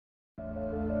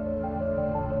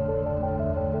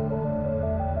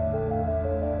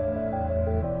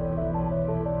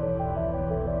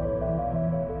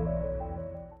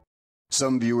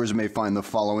Some viewers may find the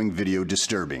following video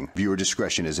disturbing. Viewer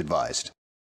discretion is advised.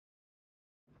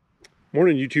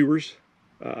 Morning, YouTubers.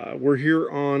 We're here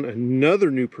on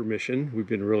another new permission. We've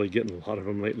been really getting a lot of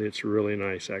them lately. It's really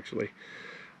nice, actually.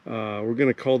 We're going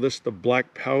to call this the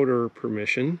Black Powder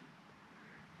permission.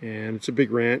 And it's a big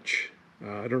ranch.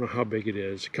 I don't know how big it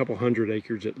is. A couple hundred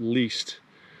acres at least.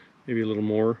 Maybe a little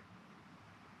more.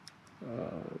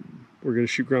 We're going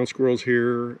to shoot ground squirrels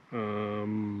here.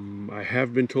 I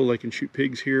have been told I can shoot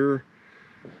pigs here.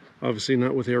 Obviously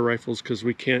not with air rifles because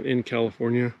we can't in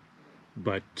California.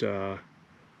 But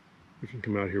we can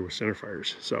come out here with center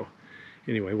fires. So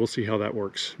anyway, we'll see how that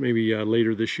works. Maybe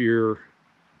later this year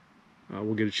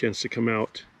we'll get a chance to come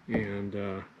out and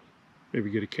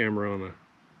maybe get a camera on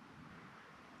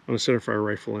a center fire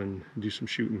rifle and do some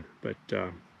shooting. But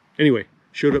anyway,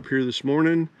 showed up here this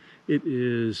morning. It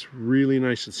is really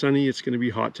nice and sunny. It's going to be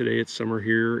hot today. It's summer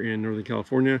here in Northern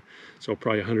California, so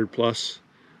probably 100 plus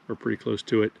or pretty close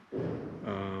to it.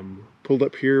 Pulled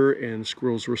up here and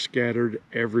squirrels were scattered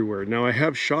everywhere. Now I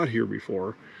have shot here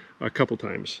before a couple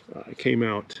times. I came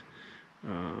out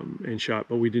and shot,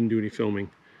 but we didn't do any filming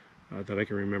that I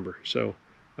can remember. So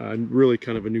really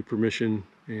kind of a new permission,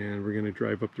 and we're going to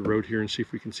drive up the road here and see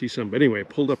if we can see some. But anyway, I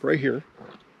pulled up right here,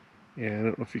 and I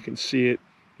don't know if you can see it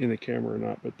in the camera or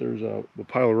not, but there's a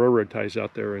pile of railroad ties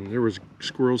out there, and there was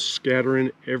squirrels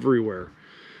scattering everywhere.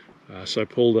 So I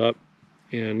pulled up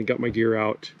and got my gear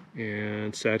out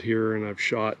and sat here, and I've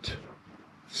shot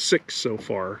 6 so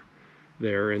far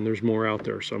there, and there's more out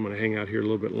there, so I'm going to hang out here a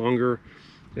little bit longer.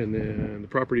 And then the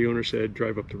property owner said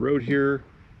drive up the road here,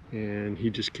 and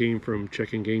he just came from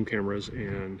checking game cameras,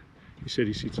 and he said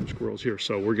he sees some squirrels here.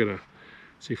 So we're gonna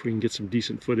see if we can get some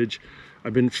decent footage.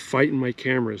 I've been fighting my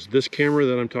cameras. This camera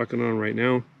that I'm talking on right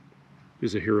now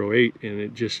is a Hero 8, and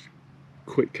it just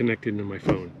quit connecting to my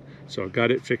phone. So I got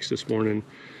it fixed this morning.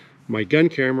 My gun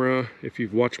camera, if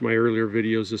you've watched my earlier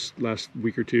videos this last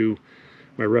week or two,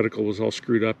 my reticle was all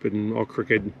screwed up and all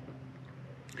crooked.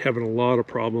 Having a lot of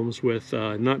problems with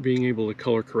not being able to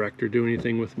color correct or do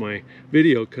anything with my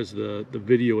video because the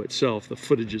video itself, the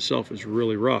footage itself is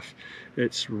really rough.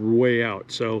 It's way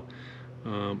out. So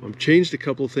I've changed a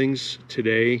couple of things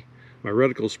today. My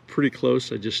reticle's pretty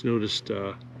close. I just noticed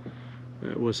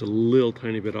it was a little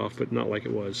tiny bit off, but not like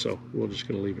it was. So we're just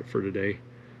going to leave it for today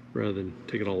rather than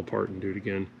take it all apart and do it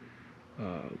again.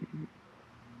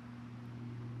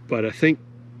 But I think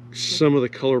some of the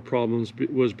color problems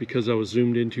was because I was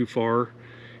zoomed in too far,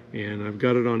 and I've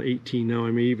got it on 18 now.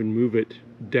 I may even move it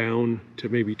down to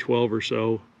maybe 12 or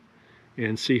so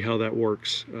and see how that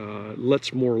works.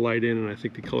 Lets more light in, and I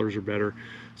think the colors are better.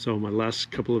 So my last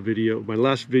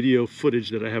video footage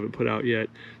that I haven't put out yet,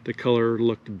 the color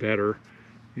looked better,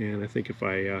 and I think if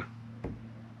I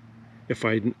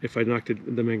knocked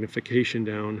the magnification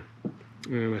down,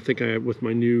 and I think with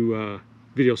my new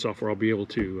video software, I'll be able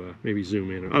to maybe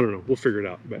zoom in. I don't know. We'll figure it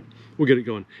out, but we'll get it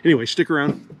going. Anyway, stick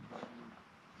around.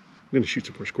 I'm going to shoot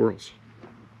some more squirrels.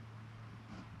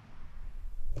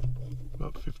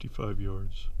 About 55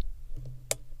 yards.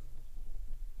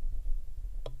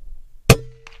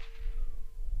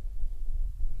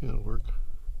 Yeah, it'll work.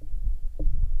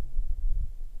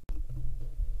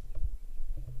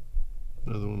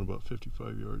 Another one about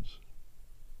 55 yards.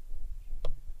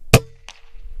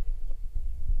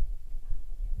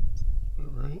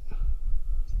 Right.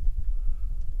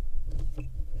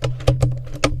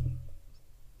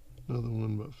 Another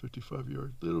one about 55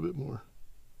 yards, a little bit more.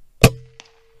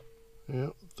 Yeah,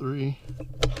 3.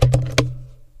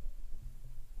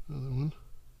 Another one.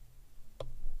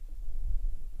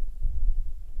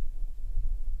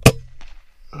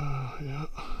 Yeah.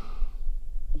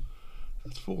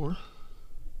 That's 4.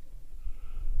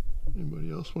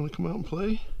 Anybody else want to come out and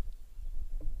play?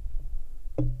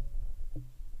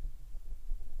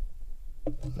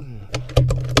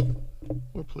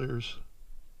 More players.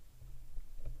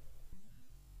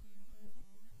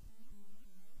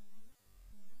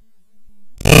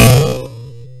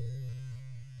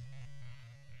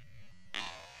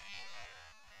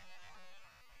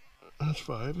 That's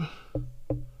 5.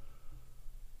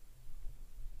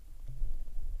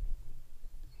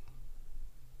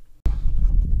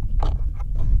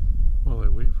 While I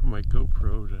wait for my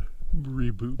GoPro to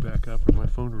reboot back up, or my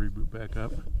phone to reboot back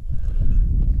up,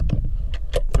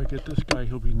 if I get this guy,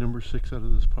 he'll be number 6 out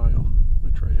of this pile. I'm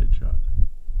going to try a headshot.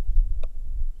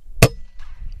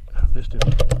 Missed him.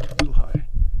 A little high.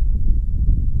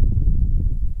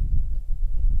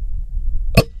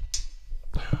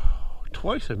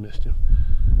 Twice I missed him.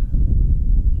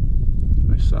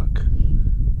 I suck.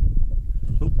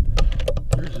 Oh,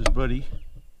 here's his buddy.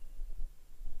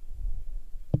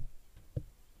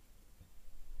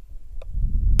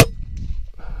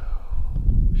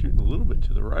 little bit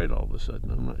to the right all of a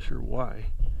sudden. I'm not sure why.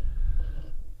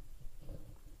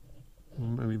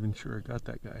 I'm not even sure I got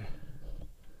that guy.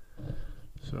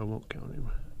 So I won't count him.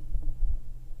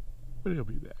 But he'll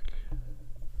be back.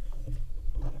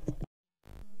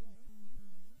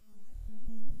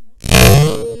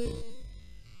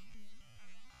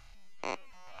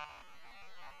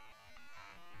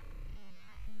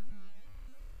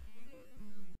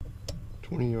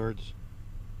 Yards.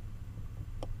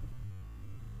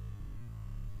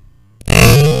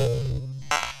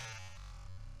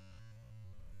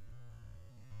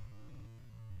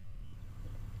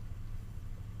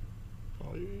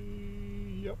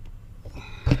 Yep.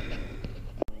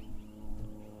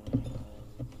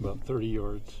 About 30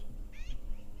 yards.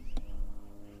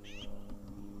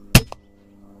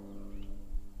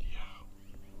 Yeah.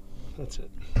 That's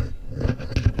it.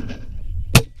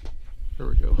 There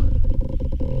we go.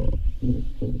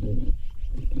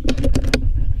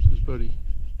 This is Buddy.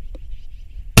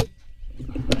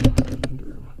 Under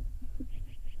him.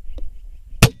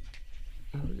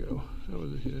 There we go. That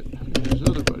was a hit. And there's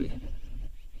another Buddy.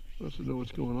 Wants to know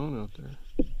what's going on out there.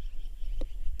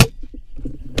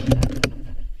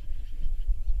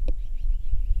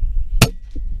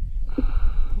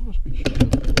 I must be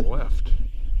shooting to the left.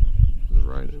 To the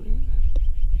right, I mean.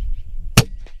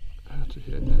 That's a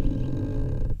hit.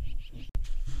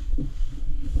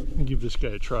 Give this guy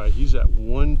a try. He's at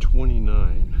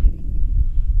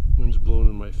 129. Wind's blowing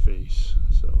in my face,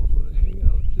 so I'm going to hang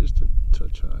out just a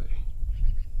touch high.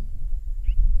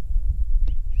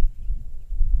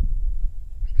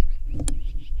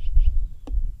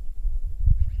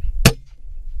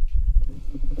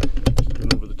 Just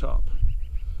going over the top.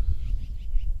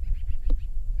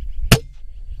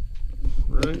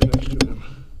 Right next to him.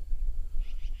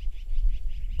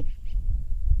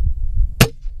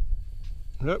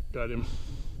 Yep, got him.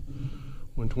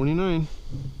 129.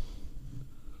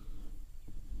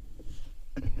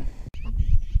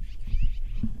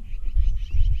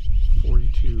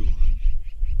 $42.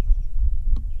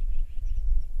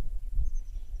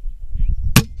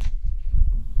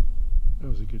 That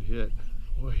was a good hit.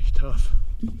 Boy, he's tough.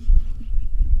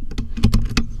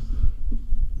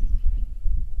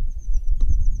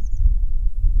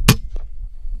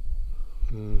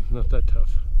 Not that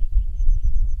tough.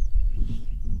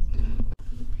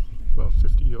 About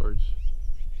 50 yards.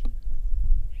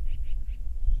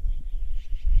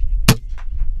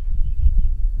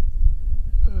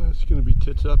 It's going to be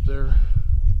tits up there.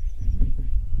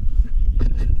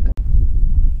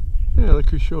 Yeah, look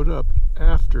who showed up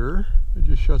after I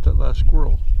just shot that last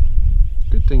squirrel.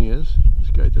 Good thing is, this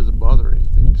guy doesn't bother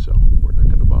anything, so we're not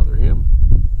going to bother him.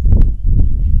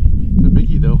 It's a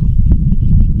biggie though.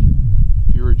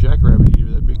 If you were a jackrabbit eater,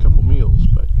 that'd be a couple meals,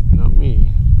 but not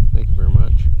me. Thank you very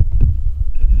much.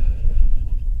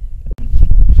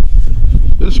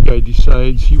 This guy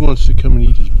decides he wants to come and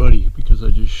eat his buddy because I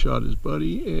just shot his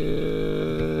buddy,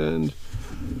 and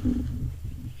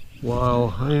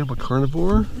while I am a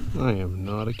carnivore, I am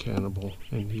not a cannibal,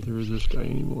 and neither is this guy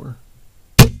anymore.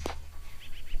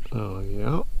 Oh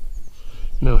yeah.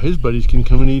 Now his buddies can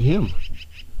come and eat him.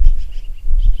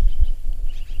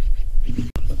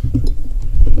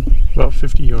 About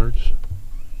 50 yards.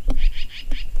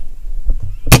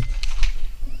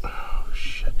 Oh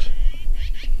shit.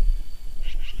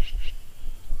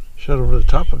 Shot over the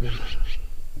top of him.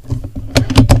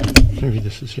 Maybe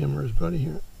this is him or his buddy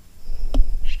here.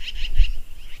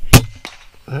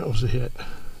 That was a hit.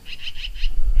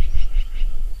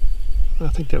 I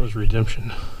think that was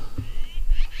redemption.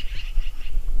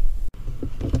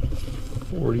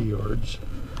 40 yards.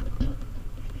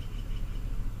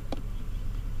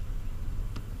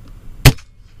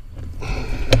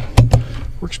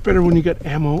 Works better when you got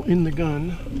ammo in the gun,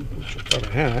 which I thought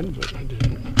I had, but I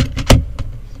didn't.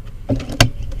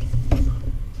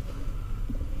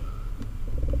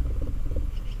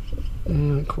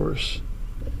 And of course,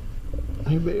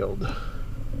 he bailed.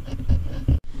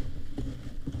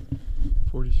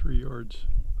 43 yards.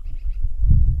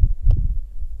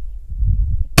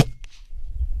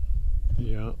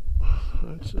 Yeah,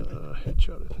 that's a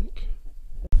headshot, I think.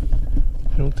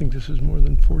 I don't think this is more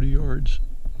than 40 yards.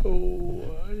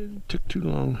 Oh, it took too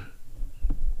long.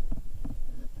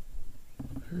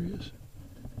 There he is.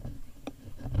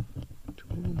 Two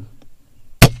of them.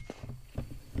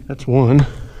 That's one.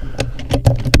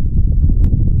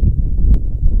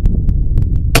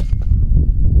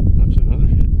 That's another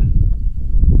hit.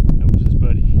 That was his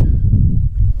buddy.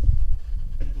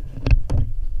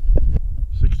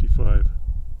 65.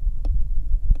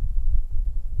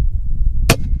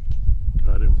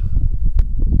 Got him.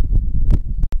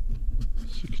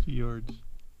 60 yards.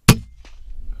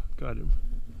 Got him.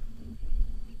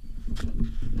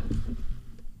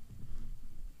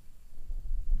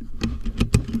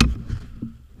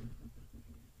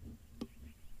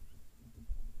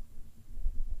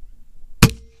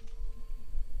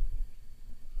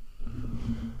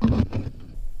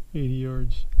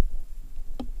 $80.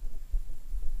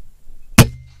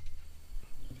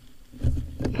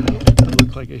 It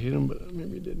looked like I hit him, but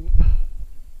maybe it didn't.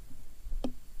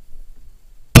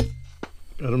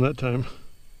 Got him that time.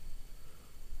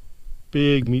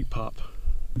 Big meat pop.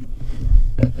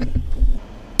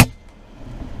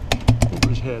 Over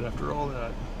his head after all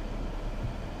that.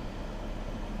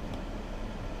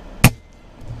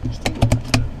 Still over his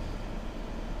head.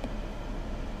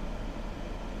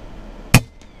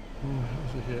 Oh, that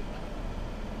was a hit.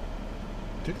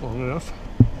 Took long enough.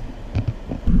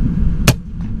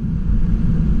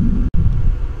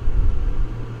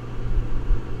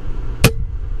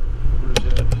 Over his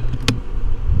head.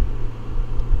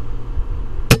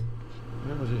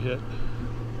 That was a hit.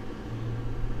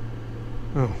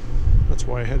 Oh, that's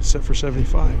why I had it set for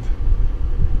 75.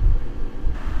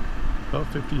 About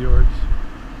 50 yards.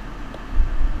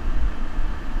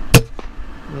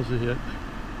 That was a hit.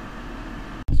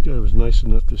 This guy was nice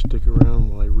enough to stick around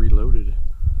while I reloaded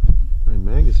my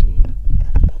magazine.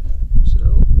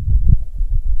 So,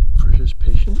 for his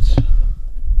patience,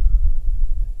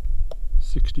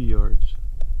 60 yards.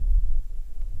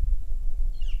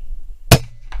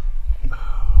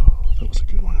 Oh, that was a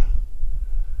good one.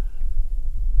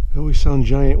 They always sound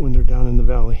giant when they're down in the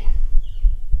valley.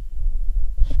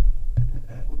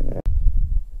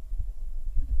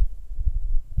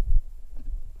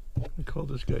 I call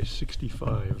this guy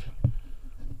 65.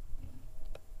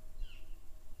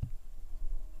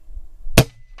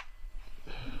 That's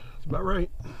about right.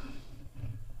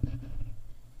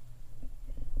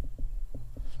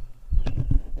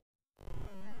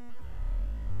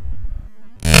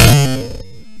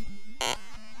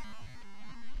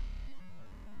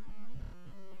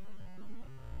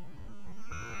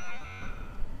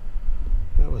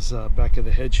 That was back of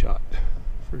the head shot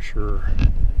for sure.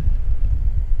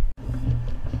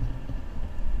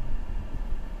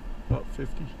 About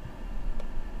 50.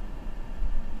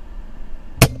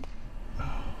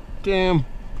 Damn,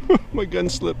 my gun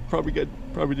slipped. Probably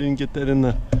didn't get that in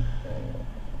the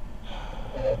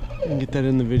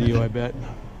video, I bet.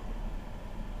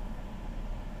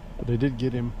 But I did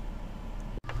get him.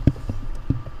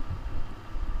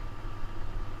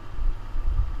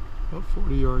 About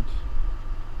 40 yards.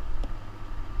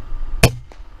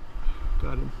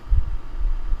 Got him.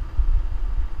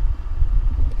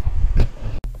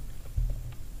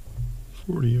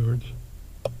 Yards.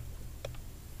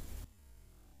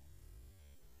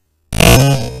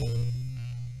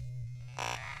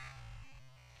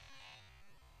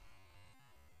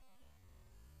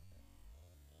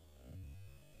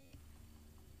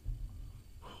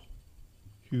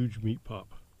 Huge meat pop.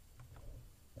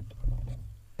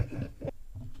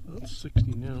 That's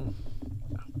 60 now.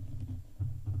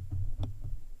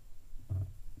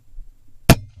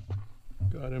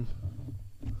 Got him.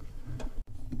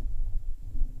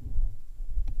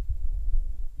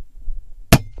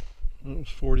 That was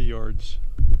 40 yards.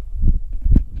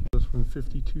 This one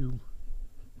 52.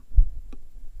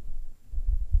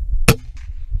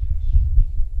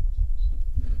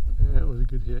 That was a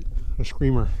good hit. A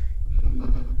screamer.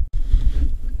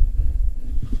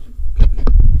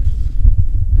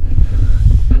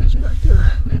 It's back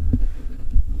there.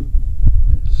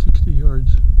 60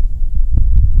 yards.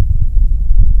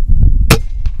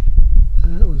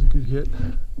 That was a good hit.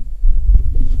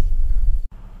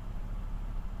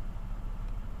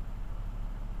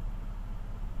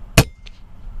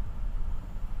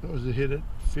 That was a hit at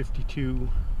 52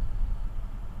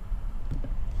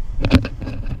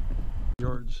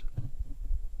 yards.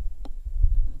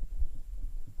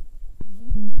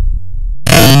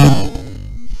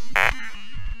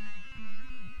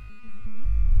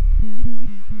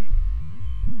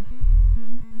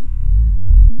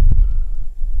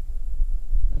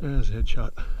 There's a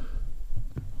headshot.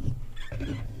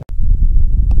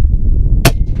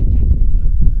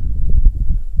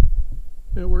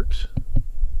 It works.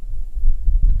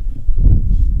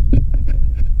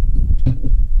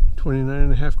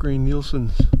 29.5 grain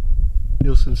Nielsen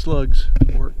slugs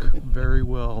work very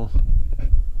well.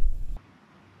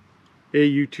 Hey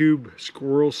YouTube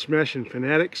squirrel smashing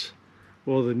fanatics.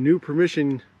 Well, the new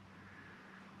permission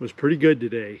was pretty good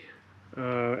today.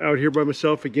 Out here by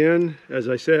myself again, as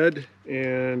I said,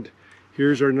 and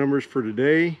here's our numbers for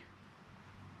today.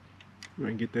 I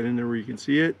can get that in there where you can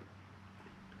see it.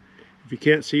 If you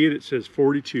can't see it, it says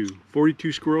 42.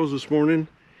 42 squirrels this morning,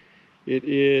 It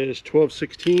is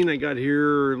 12:16. I got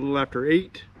here a little after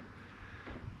 8.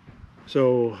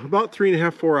 So about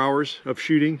 3.5, 4 hours of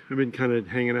shooting. I've been kind of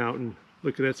hanging out and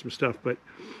looking at some stuff, but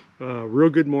real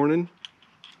good morning.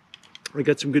 I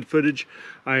got some good footage.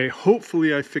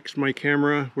 Hopefully I fixed my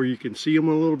camera where you can see them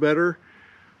a little better.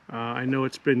 I know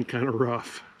it's been kind of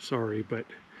rough, sorry, but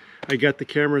I got the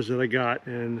cameras that I got,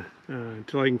 and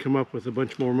until I can come up with a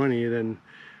bunch more money, then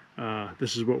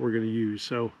this is what we're going to use.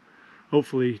 So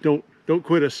hopefully don't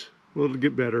quit us. It'll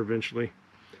get better eventually.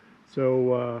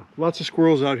 So lots of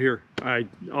squirrels out here. I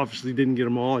obviously didn't get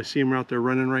them all. I see them out there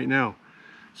running right now,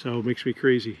 so it makes me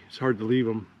crazy. It's hard to leave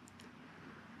them.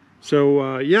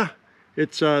 So yeah,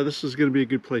 it's this is going to be a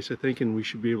good place, I think, and we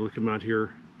should be able to come out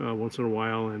here once in a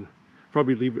while and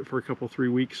probably leave it for a couple, 3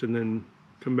 weeks, and then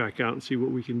come back out and see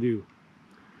what we can do.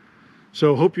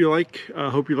 So hope you like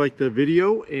the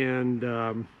video,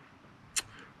 and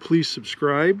please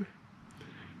subscribe,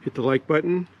 hit the like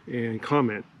button, and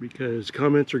comment, because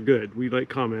comments are good. We like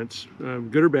comments,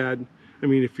 good or bad. I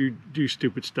mean, if you do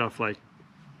stupid stuff like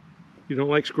you don't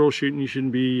like squirrel shooting, you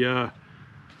shouldn't be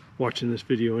watching this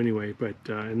video anyway, but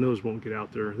and those won't get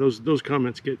out there. Those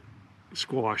comments get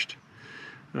squashed.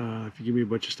 If you give me a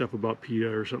bunch of stuff about PETA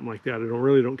or something like that, I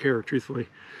really don't care, truthfully.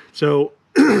 So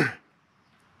give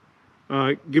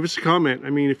us a comment. I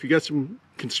mean, if you got some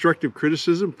constructive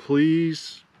criticism,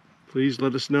 please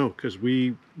let us know, because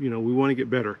we want to get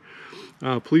better.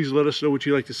 Please let us know what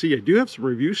you'd like to see. I do have some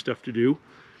review stuff to do,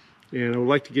 and I would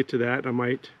like to get to that. I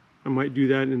might do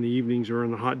that in the evenings or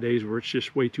on the hot days where it's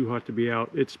just way too hot to be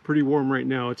out. It's pretty warm right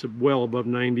now. It's well above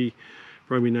 90,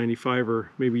 probably 95,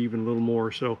 or maybe even a little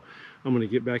more. So I'm going to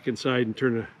get back inside and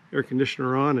turn the air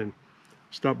conditioner on and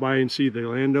stop by and see the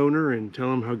landowner and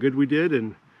tell him how good we did,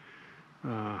 and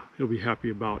he'll be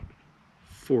happy about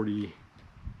 40,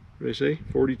 what did I say?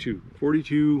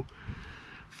 42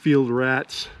 field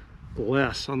rats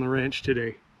less on the ranch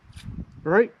today.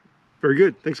 All right, very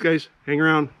good. Thanks, guys. Hang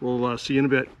around. We'll see you in a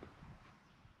bit.